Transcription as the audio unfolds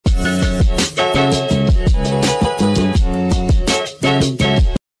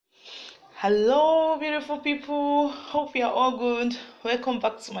beautiful people, hope you are all good. Welcome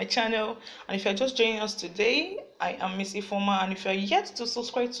back to my channel, and if you're just joining us today, I am Miss Ifoma, and if you're yet to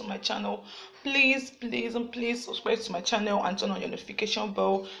subscribe to my channel, please subscribe to my channel and turn on your notification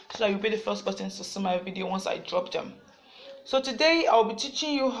bell so that you'll be the first person to see my video once I drop them. So today I'll be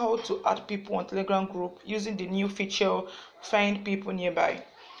teaching you how to add people on Telegram group using the new feature Find People Nearby.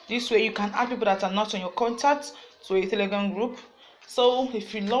 This way you can add people that are not on your contacts to a Telegram group. So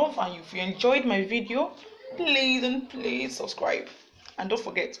if you love and if you enjoyed my video, please subscribe, and don't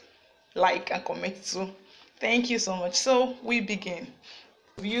forget like and comment too. Thank you so much. So we begin.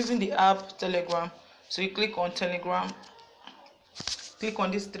 We're using the app Telegram. So you click on Telegram, click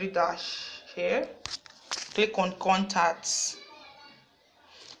on this 3 dash here, click on contacts.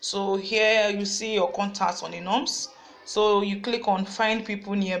 So here you see your contacts on the norms. So you click on Find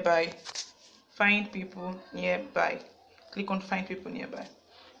People Nearby. Find People Nearby. Click on Find People Nearby.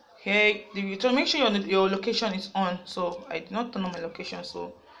 Here, to make sure your location is on. So I did not turn on my location,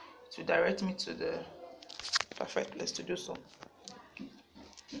 so it will direct me to the perfect place to do so.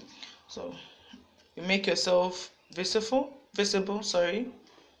 So you make yourself visible. Sorry,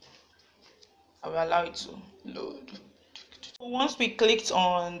 I will allow it to load. So once we clicked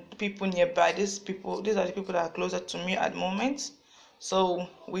on people nearby, these are the people that are closer to me at the moment. So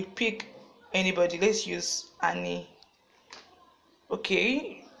we pick anybody. Let's use Annie.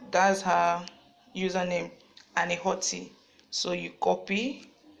 Okay, that's her username, Annie Hottie. So you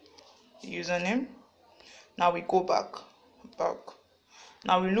copy the username. Now we go back.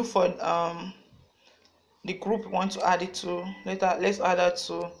 Now we look for the group we want to add it to. Let's add that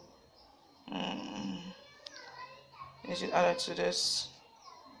to let's just add it to this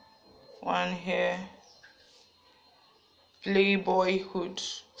one here, Playboyhood.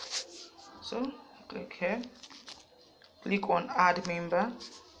 So click here, click on add member,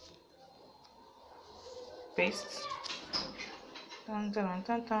 paste,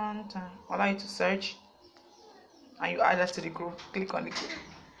 allow you to search, and you add that to the group. Click on the group.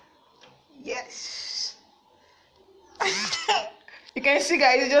 Yes. You can see,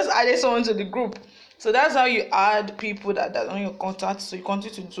 guys, you just added someone to the group. So that's how you add people that are on your contacts. So you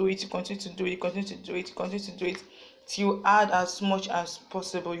continue to do it, till you add as much as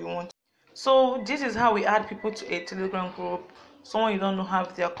possible you want. So this is how we add people to a Telegram group. Someone you don't know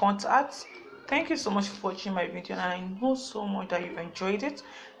have their contacts. Thank you so much for watching my video, and I know so much that you enjoyed it.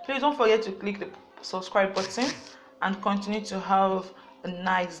 Please don't forget to click the subscribe button and continue to have a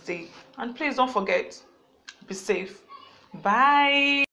nice day. And please don't forget, be safe. Bye.